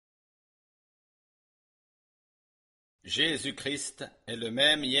Jésus-Christ est le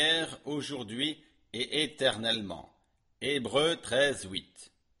même hier, aujourd'hui et éternellement. Hébreux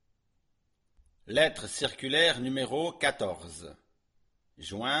 13:8. Lettre circulaire numéro 14.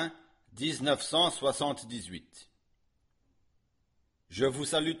 Juin 1978. Je vous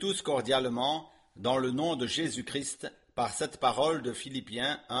salue tous cordialement dans le nom de Jésus-Christ par cette parole de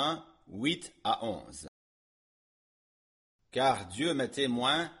Philippiens 1, 8 à 11. Car Dieu m'est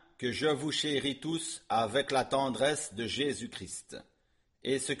témoin que je vous chéris tous avec la tendresse de Jésus-Christ.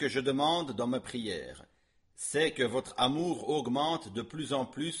 Et ce que je demande dans mes prières, c'est que votre amour augmente de plus en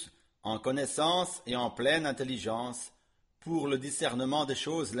plus en connaissance et en pleine intelligence pour le discernement des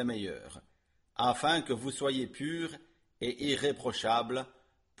choses les meilleures, afin que vous soyez purs et irréprochables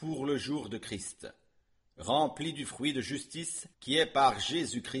pour le jour de Christ, remplis du fruit de justice qui est par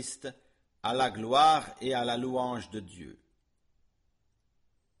Jésus-Christ, à la gloire et à la louange de Dieu.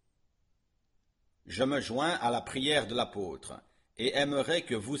 Je me joins à la prière de l'apôtre, et aimerais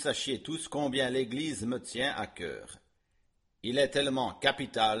que vous sachiez tous combien l'Église me tient à cœur. Il est tellement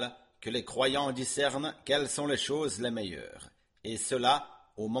capital que les croyants discernent quelles sont les choses les meilleures, et cela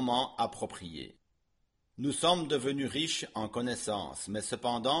au moment approprié. Nous sommes devenus riches en connaissances, mais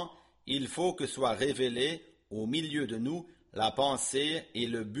cependant, il faut que soit révélé au milieu de nous la pensée et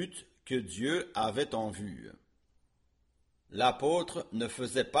le but que Dieu avait en vue. L'apôtre ne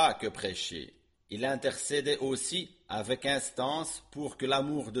faisait pas que prêcher. Il intercédait aussi avec instance pour que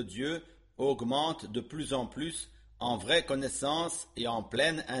l'amour de Dieu augmente de plus en plus en vraie connaissance et en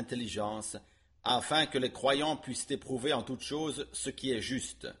pleine intelligence, afin que les croyants puissent éprouver en toutes choses ce qui est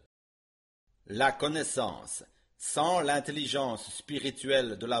juste. La connaissance, sans l'intelligence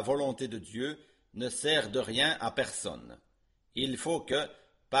spirituelle de la volonté de Dieu, ne sert de rien à personne. Il faut que,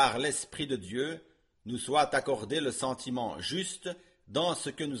 par l'Esprit de Dieu, nous soit accordé le sentiment juste dans ce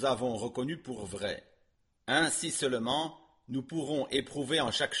que nous avons reconnu pour vrai. Ainsi seulement, nous pourrons éprouver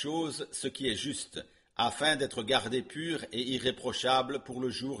en chaque chose ce qui est juste, afin d'être gardés purs et irréprochables pour le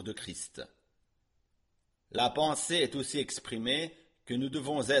jour de Christ. La pensée est aussi exprimée que nous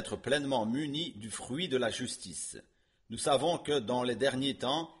devons être pleinement munis du fruit de la justice. Nous savons que dans les derniers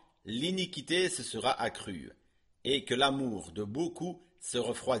temps, l'iniquité se sera accrue, et que l'amour de beaucoup se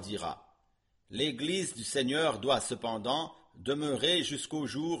refroidira. L'Église du Seigneur doit cependant demeurer jusqu'au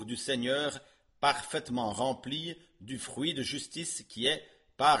jour du Seigneur parfaitement remplie du fruit de justice qui est,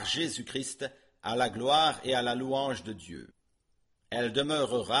 par Jésus-Christ, à la gloire et à la louange de Dieu. Elle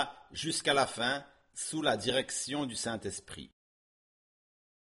demeurera jusqu'à la fin sous la direction du Saint-Esprit.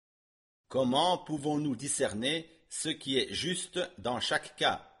 Comment pouvons-nous discerner ce qui est juste dans chaque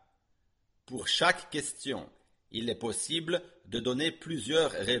cas? Pour chaque question, il est possible de donner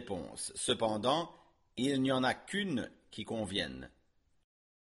plusieurs réponses. Cependant, il n'y en a qu'une qui convienne.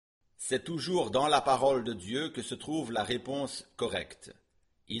 C'est toujours dans la parole de Dieu que se trouve la réponse correcte.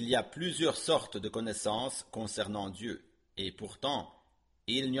 Il y a plusieurs sortes de connaissances concernant Dieu, et pourtant,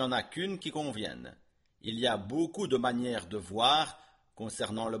 il n'y en a qu'une qui convienne. Il y a beaucoup de manières de voir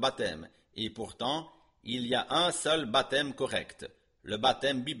concernant le baptême, et pourtant, il y a un seul baptême correct, le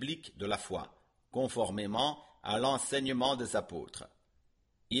baptême biblique de la foi, conformément à l'enseignement des apôtres.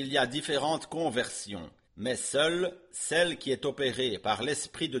 Il y a différentes conversions, mais seule celle qui est opérée par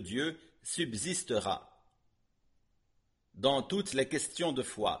l'Esprit de Dieu subsistera. Dans toutes les questions de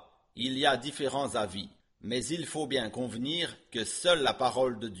foi, il y a différents avis, mais il faut bien convenir que seule la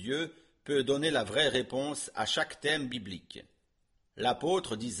parole de Dieu peut donner la vraie réponse à chaque thème biblique.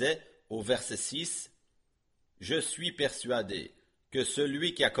 L'apôtre disait au verset 6, « Je suis persuadé que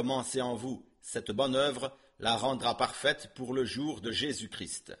celui qui a commencé en vous cette bonne œuvre la rendra parfaite pour le jour de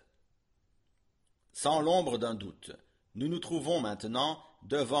Jésus-Christ. » Sans l'ombre d'un doute, nous nous trouvons maintenant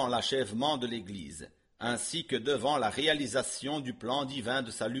devant l'achèvement de l'Église, ainsi que devant la réalisation du plan divin de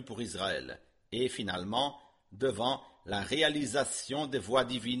salut pour Israël, et finalement devant la réalisation des voies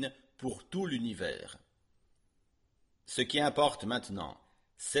divines pour tout l'univers. Ce qui importe maintenant,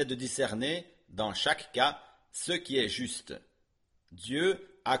 c'est de discerner, dans chaque cas, ce qui est juste.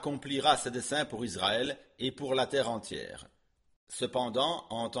 Dieu accomplira ses desseins pour Israël et pour la terre entière. Cependant,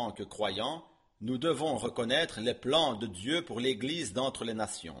 en tant que croyants, nous devons reconnaître les plans de Dieu pour l'Église d'entre les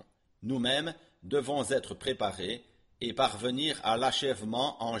nations. Nous-mêmes devons être préparés et parvenir à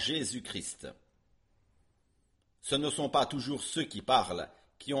l'achèvement en Jésus-Christ. Ce ne sont pas toujours ceux qui parlent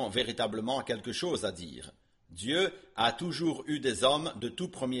qui ont véritablement quelque chose à dire. Dieu a toujours eu des hommes de tout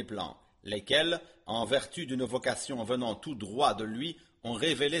premier plan, lesquels, en vertu d'une vocation venant tout droit de lui, ont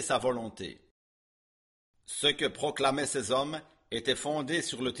révélé sa volonté. Ce que proclamaient ces hommes était fondé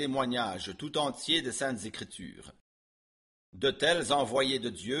sur le témoignage tout entier des Saintes Écritures. De tels envoyés de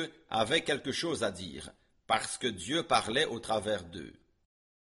Dieu avaient quelque chose à dire, parce que Dieu parlait au travers d'eux.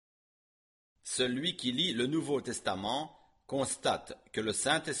 Celui qui lit le Nouveau Testament constate que le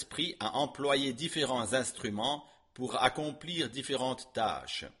Saint-Esprit a employé différents instruments pour accomplir différentes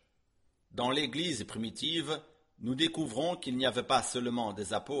tâches. Dans l'Église primitive, nous découvrons qu'il n'y avait pas seulement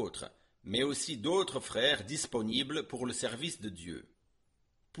des apôtres, mais aussi d'autres frères disponibles pour le service de Dieu.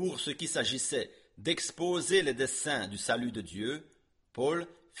 Pour ce qui s'agissait d'exposer les desseins du salut de Dieu, Paul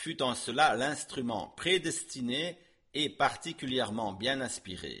fut en cela l'instrument prédestiné et particulièrement bien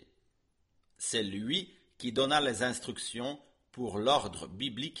inspiré. C'est lui qui donna les instructions pour l'ordre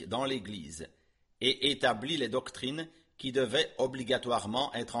biblique dans l'Église et établit les doctrines qui devaient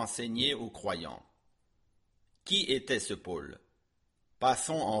obligatoirement être enseignées aux croyants. Qui était ce Paul?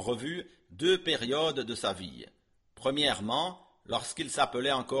 Passons en revue 2 périodes de sa vie. Premièrement, lorsqu'il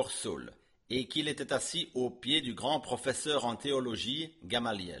s'appelait encore Saul, et qu'il était assis aux pieds du grand professeur en théologie,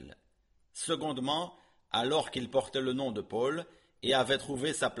 Gamaliel. Secondement, alors qu'il portait le nom de Paul et avait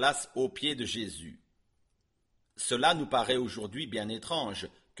trouvé sa place aux pieds de Jésus. Cela nous paraît aujourd'hui bien étrange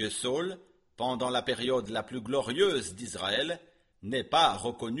que Saul, pendant la période la plus glorieuse d'Israël, n'ait pas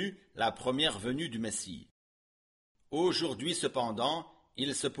reconnu la première venue du Messie. Aujourd'hui cependant,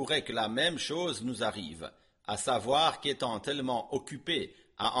 il se pourrait que la même chose nous arrive, à savoir qu'étant tellement occupés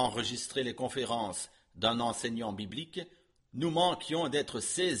à enregistrer les conférences d'un enseignant biblique, nous manquions d'être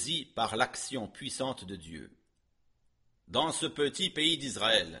saisis par l'action puissante de Dieu. Dans ce petit pays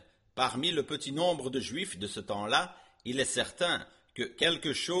d'Israël, parmi le petit nombre de Juifs de ce temps-là, il est certain que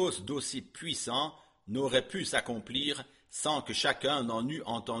quelque chose d'aussi puissant n'aurait pu s'accomplir sans que chacun en eût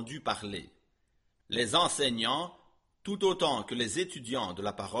entendu parler. Les enseignants, tout autant que les étudiants de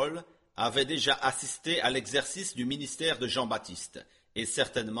la parole, avaient déjà assisté à l'exercice du ministère de Jean-Baptiste, et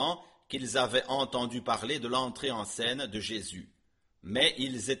certainement qu'ils avaient entendu parler de l'entrée en scène de Jésus. Mais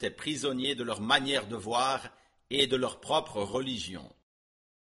ils étaient prisonniers de leur manière de voir et de leur propre religion.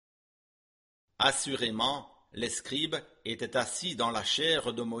 Assurément, les scribes étaient assis dans la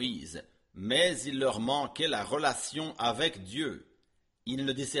chair de Moïse, mais il leur manquait la relation avec Dieu. Ils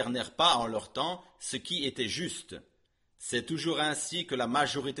ne discernèrent pas en leur temps ce qui était juste. C'est toujours ainsi que la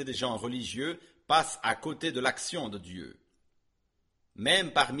majorité des gens religieux passent à côté de l'action de Dieu.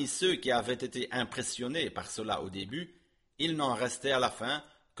 Même parmi ceux qui avaient été impressionnés par cela au début, il n'en restait à la fin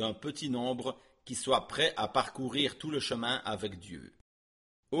qu'un petit nombre qui soit prêt à parcourir tout le chemin avec Dieu.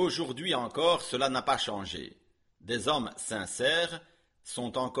 Aujourd'hui encore, cela n'a pas changé. Des hommes sincères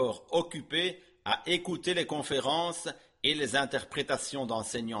sont encore occupés à écouter les conférences et les interprétations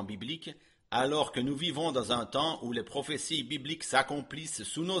d'enseignants bibliques, alors que nous vivons dans un temps où les prophéties bibliques s'accomplissent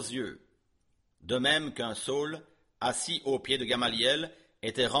sous nos yeux. De même qu'un Saul, assis aux pieds de Gamaliel,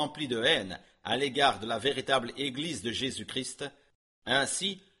 était rempli de haine à l'égard de la véritable Église de Jésus-Christ,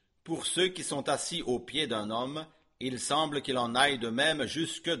 ainsi, pour ceux qui sont assis aux pieds d'un homme, il semble qu'il en aille de même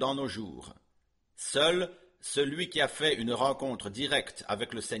jusque dans nos jours. Seul celui qui a fait une rencontre directe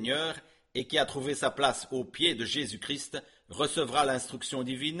avec le Seigneur et qui a trouvé sa place aux pieds de Jésus-Christ recevra l'instruction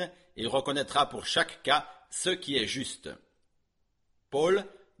divine et reconnaîtra pour chaque cas ce qui est juste. Paul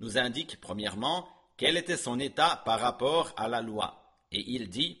nous indique premièrement quel était son état par rapport à la loi, et il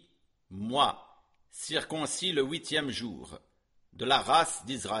dit « Moi, circoncis le 8e jour, de la race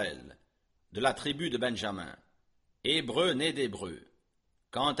d'Israël, de la tribu de Benjamin, hébreu né d'hébreu,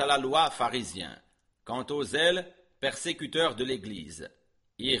 quant à la loi pharisien, quant aux zèles, persécuteur de l'Église,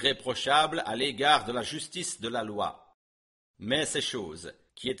 irréprochable à l'égard de la justice de la loi. Mais ces choses,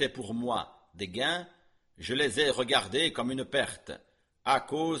 qui étaient pour moi des gains, je les ai regardées comme une perte, à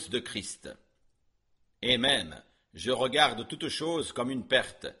cause de Christ. Et même, je regarde toutes choses comme une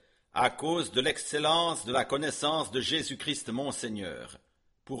perte, à cause de l'excellence de la connaissance de Jésus-Christ mon Seigneur,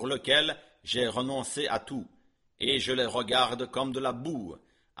 pour lequel j'ai renoncé à tout, et je les regarde comme de la boue,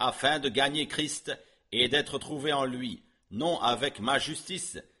 afin de gagner Christ et d'être trouvé en lui, non avec ma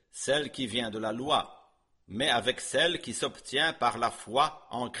justice, celle qui vient de la loi, mais avec celle qui s'obtient par la foi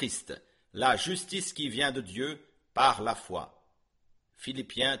en Christ, la justice qui vient de Dieu par la foi.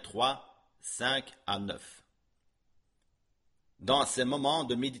 Philippiens 3, 5 à 9. Dans ces moments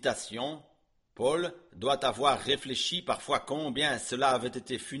de méditation, Paul doit avoir réfléchi parfois combien cela avait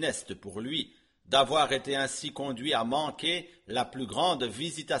été funeste pour lui d'avoir été ainsi conduit à manquer la plus grande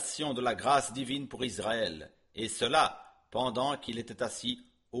visitation de la grâce divine pour Israël, et cela pendant qu'il était assis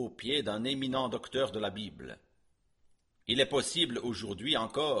aux pieds d'un éminent docteur de la Bible. Il est possible aujourd'hui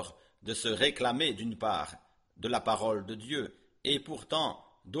encore de se réclamer d'une part de la parole de Dieu, et pourtant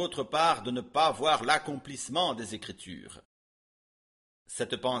d'autre part de ne pas voir l'accomplissement des Écritures.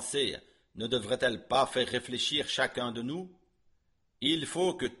 Cette pensée ne devrait-elle pas faire réfléchir chacun de nous? Il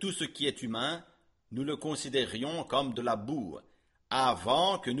faut que tout ce qui est humain, nous le considérions comme de la boue,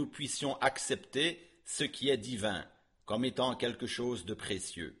 avant que nous puissions accepter ce qui est divin, comme étant quelque chose de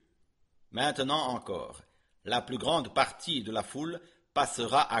précieux. Maintenant encore, la plus grande partie de la foule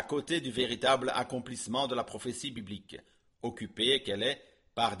passera à côté du véritable accomplissement de la prophétie biblique, occupée qu'elle est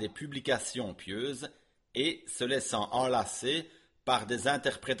par des publications pieuses et se laissant enlacer par des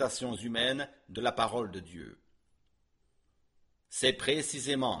interprétations humaines de la parole de Dieu. C'est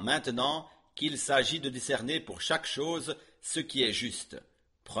précisément maintenant qu'il s'agit de discerner pour chaque chose ce qui est juste.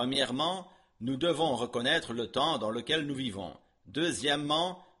 Premièrement, nous devons reconnaître le temps dans lequel nous vivons.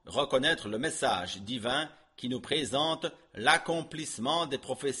 Deuxièmement, reconnaître le message divin qui nous présente l'accomplissement des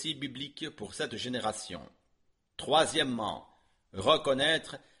prophéties bibliques pour cette génération. Troisièmement,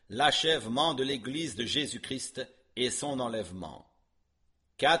 reconnaître l'achèvement de l'Église de Jésus-Christ et son enlèvement.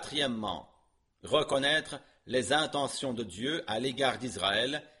 Quatrièmement, reconnaître les intentions de Dieu à l'égard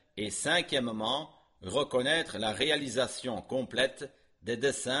d'Israël. Et cinquièmement, reconnaître la réalisation complète des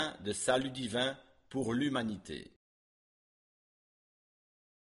desseins de salut divin pour l'humanité.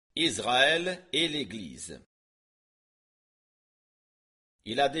 Israël et l'Église.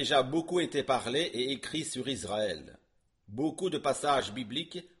 Il a déjà beaucoup été parlé et écrit sur Israël. Beaucoup de passages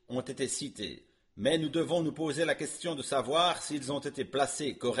bibliques ont été cités, mais nous devons nous poser la question de savoir s'ils ont été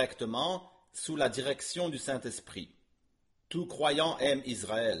placés correctement sous la direction du Saint-Esprit. Tout croyant aime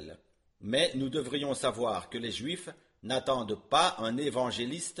Israël, mais nous devrions savoir que les Juifs n'attendent pas un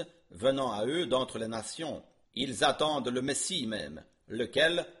évangéliste venant à eux d'entre les nations. Ils attendent le Messie même,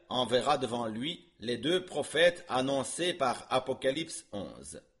 lequel enverra devant lui les 2 prophètes annoncés par Apocalypse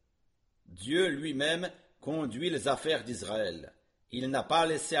 11. Dieu lui-même conduit les affaires d'Israël. Il n'a pas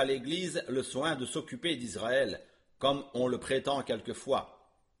laissé à l'Église le soin de s'occuper d'Israël, comme on le prétend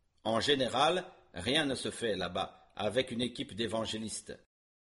quelquefois. En général, rien ne se fait là-bas avec une équipe d'évangélistes.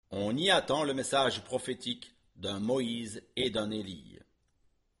 On y attend le message prophétique d'un Moïse et d'un Élie.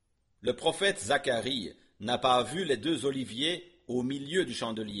 Le prophète Zacharie n'a pas vu les 2 oliviers au milieu du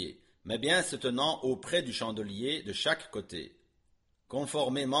chandelier, mais bien se tenant auprès du chandelier de chaque côté.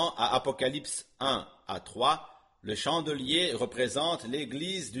 Conformément à Apocalypse 1 à 3, le chandelier représente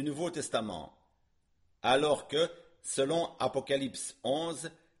l'Église du Nouveau Testament, alors que, selon Apocalypse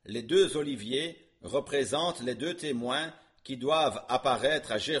 11, les 2 oliviers représentent les 2 témoins qui doivent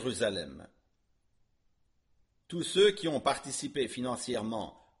apparaître à Jérusalem. Tous ceux qui ont participé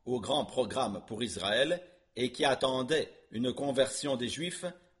financièrement au grand programme pour Israël et qui attendaient une conversion des Juifs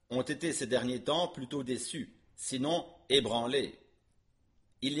ont été ces derniers temps plutôt déçus, sinon ébranlés.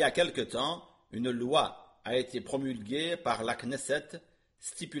 Il y a quelque temps, une loi a été promulguée par la Knesset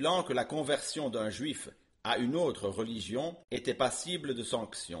stipulant que la conversion d'un Juif à une autre religion était passible de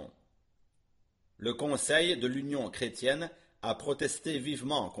sanctions. Le Conseil de l'Union chrétienne a protesté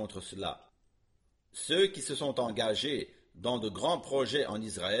vivement contre cela. Ceux qui se sont engagés dans de grands projets en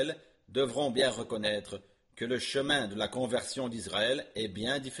Israël devront bien reconnaître que le chemin de la conversion d'Israël est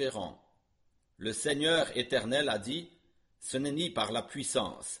bien différent. Le Seigneur éternel a dit « Ce n'est ni par la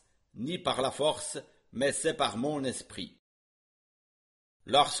puissance, ni par la force, mais c'est par mon esprit. »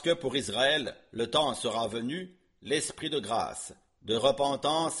 Lorsque pour Israël le temps sera venu, l'esprit de grâce, de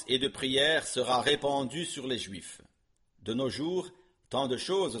repentance et de prière sera répandu sur les Juifs. De nos jours, tant de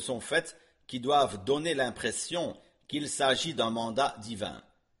choses sont faites qui doivent donner l'impression qu'il s'agit d'un mandat divin.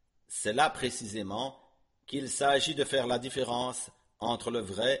 C'est là précisément qu'il s'agit de faire la différence entre le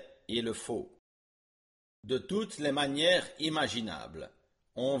vrai et le faux. De toutes les manières imaginables,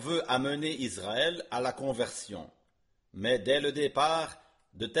 on veut amener Israël à la conversion. Mais dès le départ,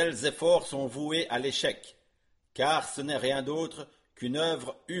 de tels efforts sont voués à l'échec, car ce n'est rien d'autre qu'une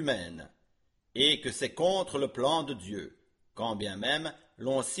œuvre humaine, et que c'est contre le plan de Dieu, quand bien même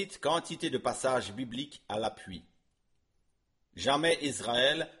l'on cite quantité de passages bibliques à l'appui. Jamais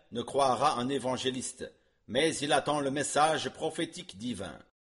Israël ne croira un évangéliste, mais il attend le message prophétique divin.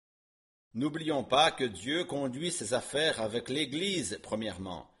 N'oublions pas que Dieu conduit ses affaires avec l'Église,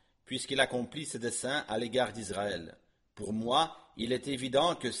 premièrement, puisqu'il accomplit ses desseins à l'égard d'Israël. Pour moi, il est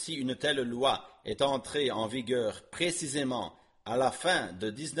évident que si une telle loi est entrée en vigueur précisément à la fin de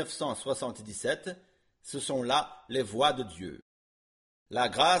 1977, ce sont là les voies de Dieu. La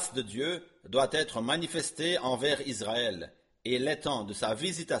grâce de Dieu doit être manifestée envers Israël, et les temps de sa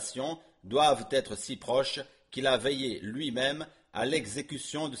visitation doivent être si proches qu'il a veillé lui-même à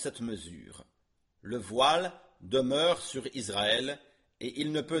l'exécution de cette mesure. Le voile demeure sur Israël, et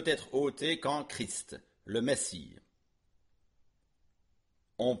il ne peut être ôté qu'en Christ, le Messie.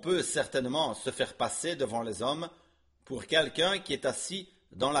 On peut certainement se faire passer devant les hommes pour quelqu'un qui est assis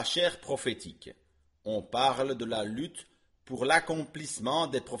dans la chaire prophétique. On parle de la lutte pour l'accomplissement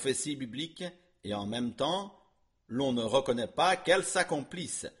des prophéties bibliques et en même temps, l'on ne reconnaît pas qu'elles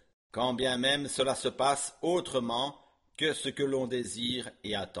s'accomplissent, quand bien même cela se passe autrement que ce que l'on désire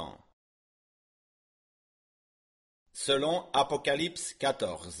et attend. Selon Apocalypse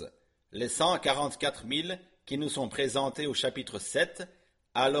 14, les 144 000 qui nous sont présentés au chapitre 7,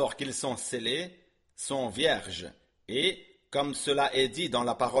 alors qu'ils sont scellés, sont vierges, et, comme cela est dit dans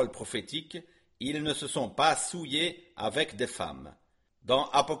la parole prophétique, ils ne se sont pas souillés avec des femmes. Dans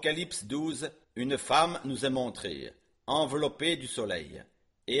Apocalypse 12, une femme nous est montrée, enveloppée du soleil,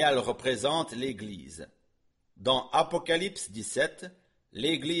 et elle représente l'Église. Dans Apocalypse 17,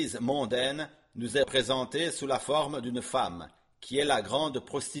 l'Église mondaine nous est présentée sous la forme d'une femme, qui est la grande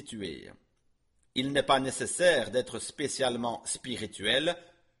prostituée. Il n'est pas nécessaire d'être spécialement spirituel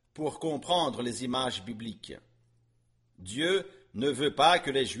pour comprendre les images bibliques. Dieu ne veut pas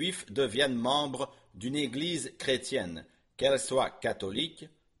que les Juifs deviennent membres d'une Église chrétienne, qu'elle soit catholique,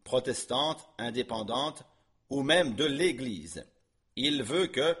 protestante, indépendante ou même de l'Église. Il veut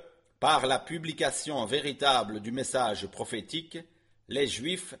que, par la publication véritable du message prophétique, les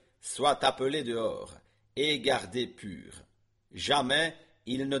Juifs soient appelés dehors et gardés purs. Jamais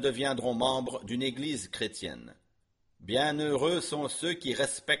ils ne deviendront membres d'une Église chrétienne. Bienheureux sont ceux qui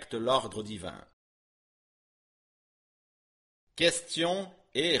respectent l'ordre divin. Questions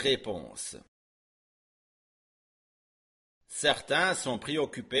et réponses. Certains sont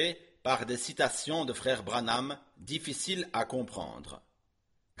préoccupés par des citations de frère Branham difficiles à comprendre.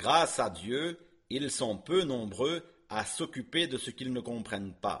 Grâce à Dieu, ils sont peu nombreux à s'occuper de ce qu'ils ne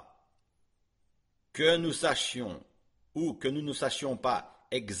comprennent pas. Que nous sachions, ou que nous ne sachions pas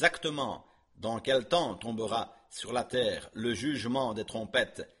exactement dans quel temps tombera sur la terre le jugement des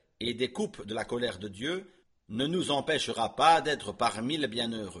trompettes et des coupes de la colère de Dieu, ne nous empêchera pas d'être parmi les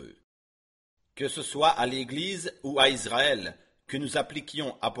bienheureux. Que ce soit à l'Église ou à Israël que nous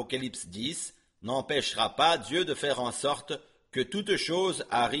appliquions Apocalypse 10, n'empêchera pas Dieu de faire en sorte que toute chose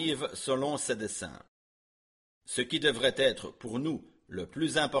arrive selon ses desseins. Ce qui devrait être pour nous le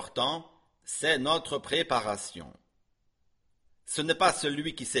plus important, c'est notre préparation. Ce n'est pas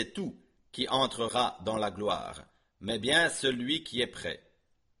celui qui sait tout qui entrera dans la gloire, mais bien celui qui est prêt.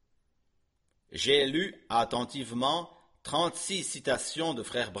 J'ai lu attentivement 36 citations de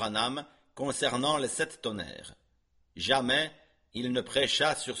frère Branham concernant les 7 tonnerres. Jamais il ne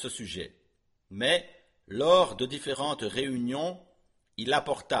prêcha sur ce sujet, mais lors de différentes réunions, il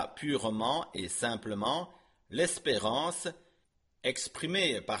apporta purement et simplement l'espérance,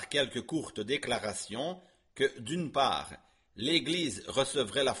 exprimée par quelques courtes déclarations, que d'une part, l'Église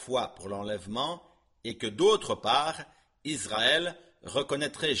recevrait la foi pour l'enlèvement et que d'autre part, Israël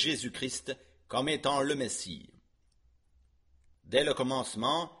reconnaîtrait Jésus-Christ comme étant le Messie. Dès le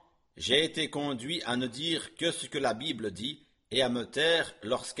commencement, j'ai été conduit à ne dire que ce que la Bible dit et à me taire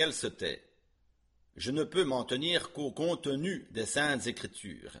lorsqu'elle se tait. Je ne peux m'en tenir qu'au contenu des Saintes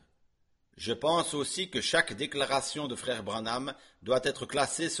Écritures. Je pense aussi que chaque déclaration de frère Branham doit être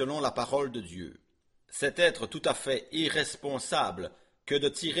classée selon la parole de Dieu. C'est être tout à fait irresponsable que de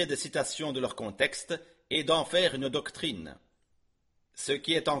tirer des citations de leur contexte et d'en faire une doctrine. Ce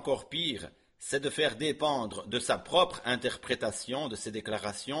qui est encore pire, c'est de faire dépendre de sa propre interprétation de ces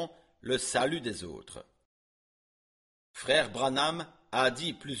déclarations le salut des autres. Frère Branham a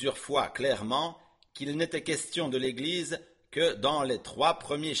dit plusieurs fois clairement qu'il n'était question de l'Église que dans les 3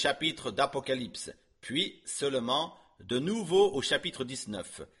 premiers chapitres d'Apocalypse, puis seulement de nouveau au chapitre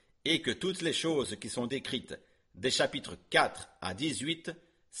 19, et que toutes les choses qui sont décrites des chapitres 4 à 18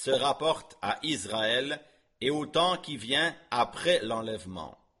 se rapportent à Israël et au temps qui vient après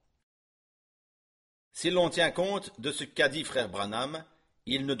l'enlèvement. Si l'on tient compte de ce qu'a dit frère Branham,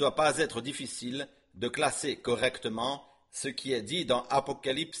 il ne doit pas être difficile de classer correctement ce qui est dit dans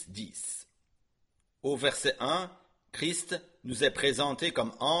Apocalypse 10. Au verset 1, Christ nous est présenté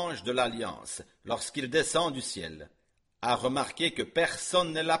comme ange de l'Alliance lorsqu'il descend du ciel. À remarquer que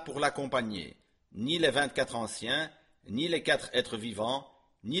personne n'est là pour l'accompagner, ni les 24 anciens, ni les 4 êtres vivants,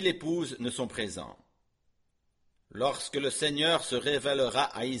 ni l'épouse ne sont présents. Lorsque le Seigneur se révélera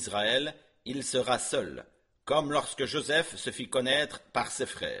à Israël, il sera seul, comme lorsque Joseph se fit connaître par ses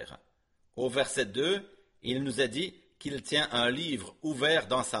frères. Au verset 2, il nous est dit qu'il tient un livre ouvert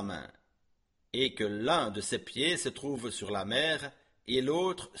dans sa main, et que l'un de ses pieds se trouve sur la mer et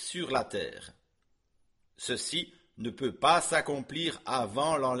l'autre sur la terre. Ceci ne peut pas s'accomplir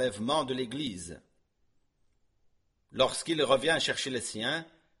avant l'enlèvement de l'Église. Lorsqu'il revient chercher les siens,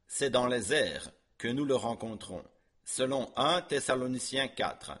 c'est dans les airs que nous le rencontrons, selon 1 Thessaloniciens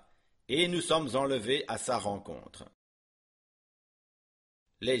 4, et nous sommes enlevés à sa rencontre.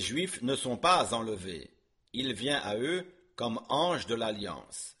 Les Juifs ne sont pas enlevés, il vient à eux comme ange de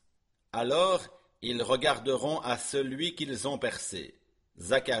l'Alliance. Alors ils regarderont à celui qu'ils ont percé.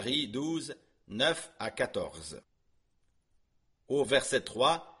 Zacharie 12, 9 à 14. Au verset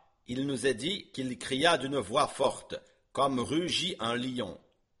 3, il nous est dit qu'il cria d'une voix forte, comme rugit un lion.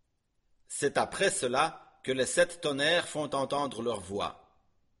 C'est après cela que les 7 tonnerres font entendre leur voix.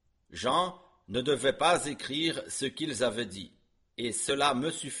 Jean ne devait pas écrire ce qu'ils avaient dit, et cela me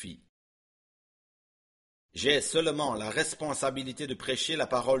suffit. J'ai seulement la responsabilité de prêcher la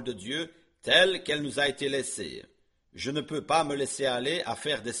parole de Dieu telle qu'elle nous a été laissée. Je ne peux pas me laisser aller à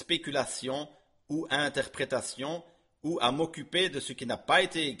faire des spéculations ou interprétations ou à m'occuper de ce qui n'a pas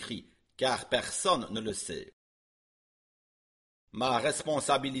été écrit, car personne ne le sait. Ma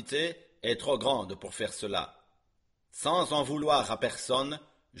responsabilité est trop grande pour faire cela. Sans en vouloir à personne,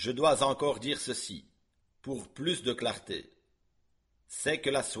 je dois encore dire ceci, pour plus de clarté. C'est que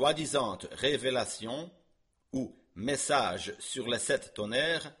la soi-disant révélation, ou message sur les 7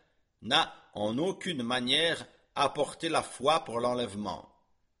 tonnerres, n'a en aucune manière apporté la foi pour l'enlèvement,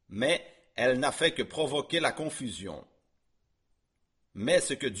 mais elle n'a fait que provoquer la confusion. Mais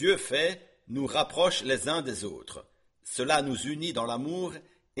ce que Dieu fait nous rapproche les uns des autres. Cela nous unit dans l'amour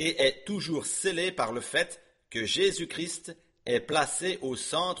et est toujours scellé par le fait que Jésus-Christ est placé au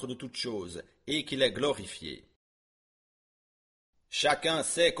centre de toute chose et qu'il est glorifié. Chacun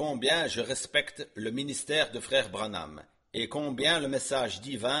sait combien je respecte le ministère de frère Branham et combien le message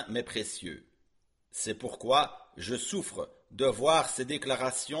divin m'est précieux. C'est pourquoi je souffre de voir ces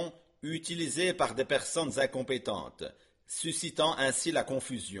déclarations utilisées par des personnes incompétentes, suscitant ainsi la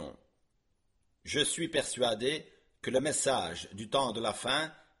confusion. Je suis persuadé que le message du temps de la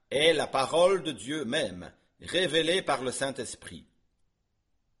fin est la parole de Dieu même, révélée par le Saint-Esprit.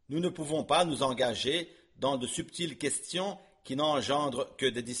 Nous ne pouvons pas nous engager dans de subtiles questions qui n'engendrent que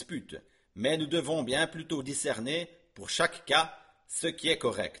des disputes, mais nous devons bien plutôt discerner pour chaque cas ce qui est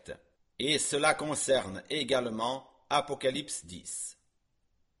correct. Et cela concerne également Apocalypse 10.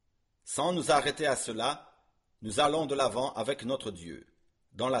 Sans nous arrêter à cela, nous allons de l'avant avec notre Dieu,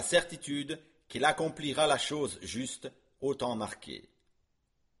 dans la certitude qu'il accomplira la chose juste au temps marqué.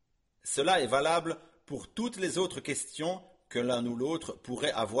 Cela est valable pour toutes les autres questions que l'un ou l'autre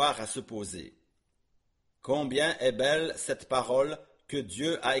pourrait avoir à se poser. Combien est belle cette parole que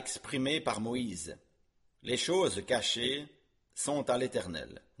Dieu a exprimée par Moïse. Les choses cachées sont à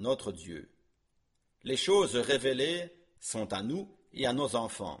l'Éternel, notre Dieu. Les choses révélées sont à nous et à nos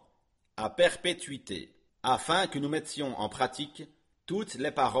enfants, à perpétuité, afin que nous mettions en pratique toutes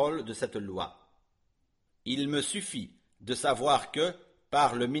les paroles de cette loi. Il me suffit de savoir que,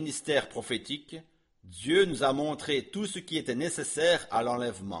 par le ministère prophétique, Dieu nous a montré tout ce qui était nécessaire à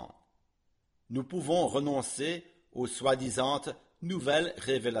l'enlèvement. Nous pouvons renoncer aux soi-disant nouvelles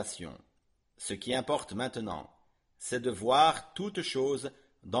révélations. Ce qui importe maintenant, c'est de voir toutes choses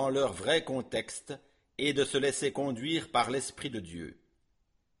dans leur vrai contexte et de se laisser conduire par l'Esprit de Dieu.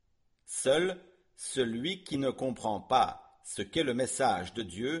 Seul celui qui ne comprend pas ce qu'est le message de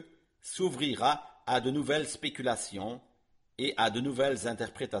Dieu s'ouvrira à de nouvelles spéculations et à de nouvelles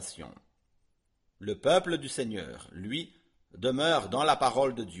interprétations. Le peuple du Seigneur, lui, demeure dans la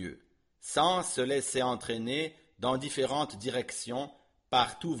parole de Dieu, sans se laisser entraîner dans différentes directions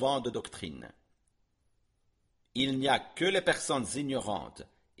par tout vent de doctrine. Il n'y a que les personnes ignorantes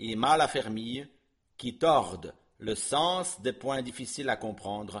et mal affermies qui tordent le sens des points difficiles à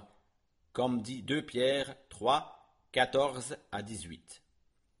comprendre, comme dit 2 Pierre 3, 14 à 18.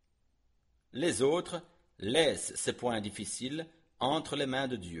 Les autres laissent ces points difficiles entre les mains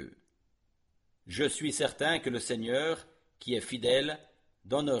de Dieu. Je suis certain que le Seigneur, qui est fidèle,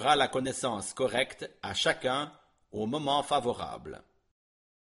 donnera la connaissance correcte à chacun au moment favorable.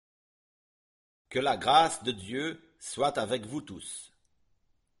 Que la grâce de Dieu soit avec vous tous.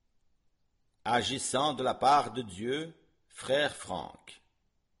 Agissant de la part de Dieu, frère Franck.